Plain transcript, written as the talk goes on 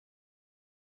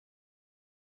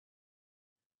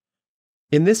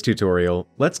In this tutorial,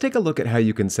 let's take a look at how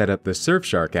you can set up the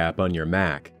Surfshark app on your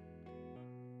Mac.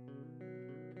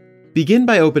 Begin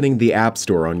by opening the App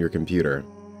Store on your computer.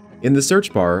 In the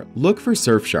search bar, look for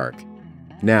Surfshark.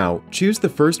 Now, choose the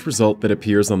first result that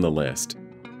appears on the list.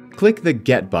 Click the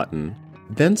Get button,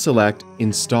 then select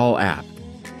Install App.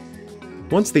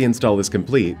 Once the install is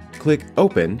complete, click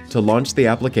Open to launch the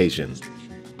application.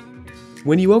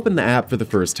 When you open the app for the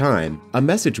first time, a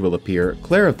message will appear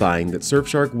clarifying that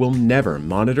Surfshark will never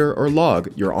monitor or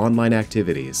log your online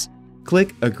activities.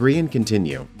 Click Agree and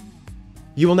Continue.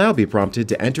 You will now be prompted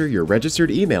to enter your registered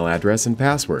email address and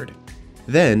password.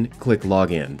 Then, click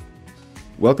Login.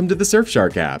 Welcome to the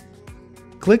Surfshark app.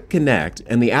 Click Connect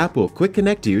and the app will quick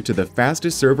connect you to the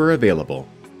fastest server available.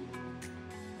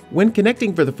 When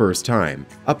connecting for the first time,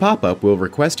 a pop-up will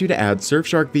request you to add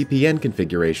Surfshark VPN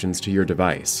configurations to your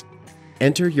device.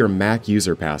 Enter your Mac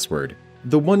user password,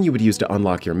 the one you would use to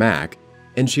unlock your Mac,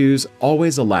 and choose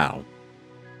Always Allow.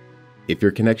 If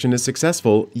your connection is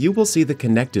successful, you will see the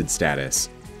connected status.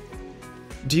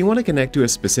 Do you want to connect to a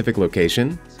specific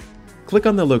location? Click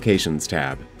on the Locations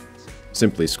tab.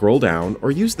 Simply scroll down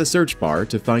or use the search bar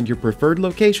to find your preferred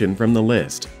location from the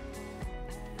list.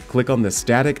 Click on the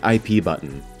Static IP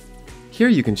button. Here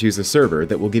you can choose a server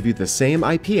that will give you the same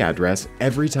IP address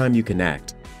every time you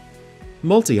connect.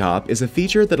 Multi-hop is a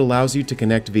feature that allows you to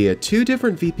connect via 2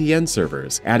 different VPN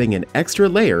servers, adding an extra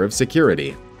layer of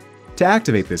security. To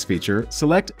activate this feature,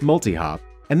 select Multi-hop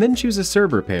and then choose a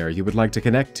server pair you would like to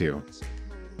connect to.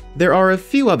 There are a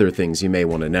few other things you may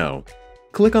want to know.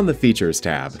 Click on the Features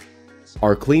tab.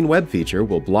 Our Clean Web feature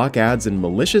will block ads and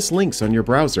malicious links on your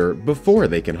browser before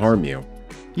they can harm you.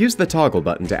 Use the toggle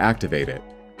button to activate it.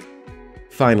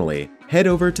 Finally, head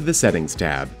over to the Settings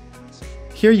tab.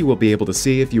 Here you will be able to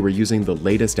see if you are using the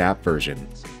latest app version.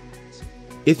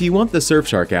 If you want the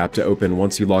Surfshark app to open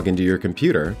once you log into your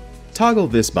computer, toggle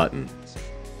this button.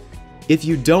 If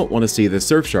you don't want to see the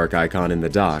Surfshark icon in the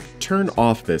dock, turn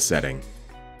off this setting.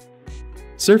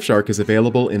 Surfshark is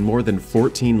available in more than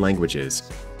 14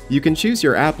 languages. You can choose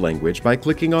your app language by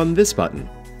clicking on this button.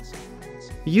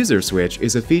 User Switch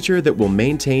is a feature that will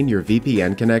maintain your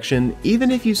VPN connection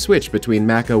even if you switch between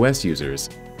macOS users.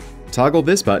 Toggle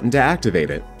this button to activate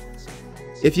it.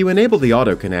 If you enable the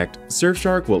Auto Connect,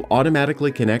 Surfshark will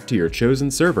automatically connect to your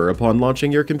chosen server upon launching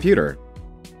your computer.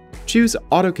 Choose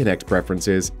Auto Connect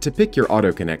Preferences to pick your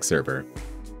Auto Connect server.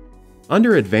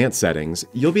 Under Advanced Settings,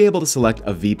 you'll be able to select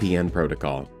a VPN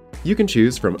protocol. You can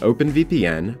choose from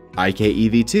OpenVPN,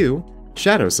 IKEV2,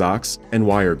 ShadowSox, and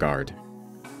WireGuard.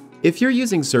 If you're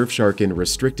using Surfshark in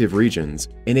restrictive regions,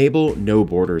 enable No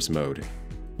Borders mode.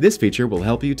 This feature will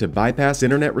help you to bypass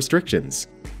internet restrictions.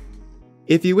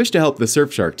 If you wish to help the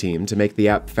Surfshark team to make the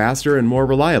app faster and more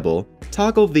reliable,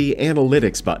 toggle the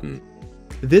Analytics button.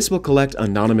 This will collect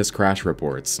anonymous crash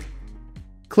reports.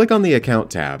 Click on the Account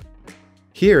tab.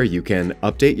 Here you can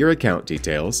update your account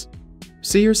details,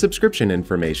 see your subscription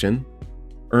information,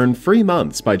 earn free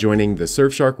months by joining the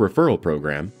Surfshark referral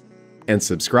program, and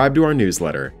subscribe to our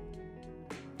newsletter.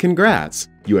 Congrats!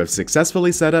 You have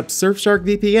successfully set up Surfshark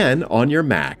VPN on your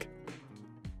Mac.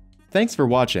 Thanks for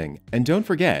watching, and don't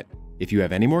forget, if you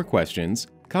have any more questions,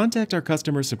 contact our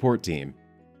customer support team.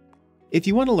 If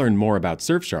you want to learn more about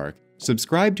Surfshark,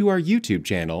 subscribe to our YouTube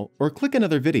channel or click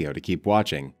another video to keep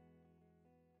watching.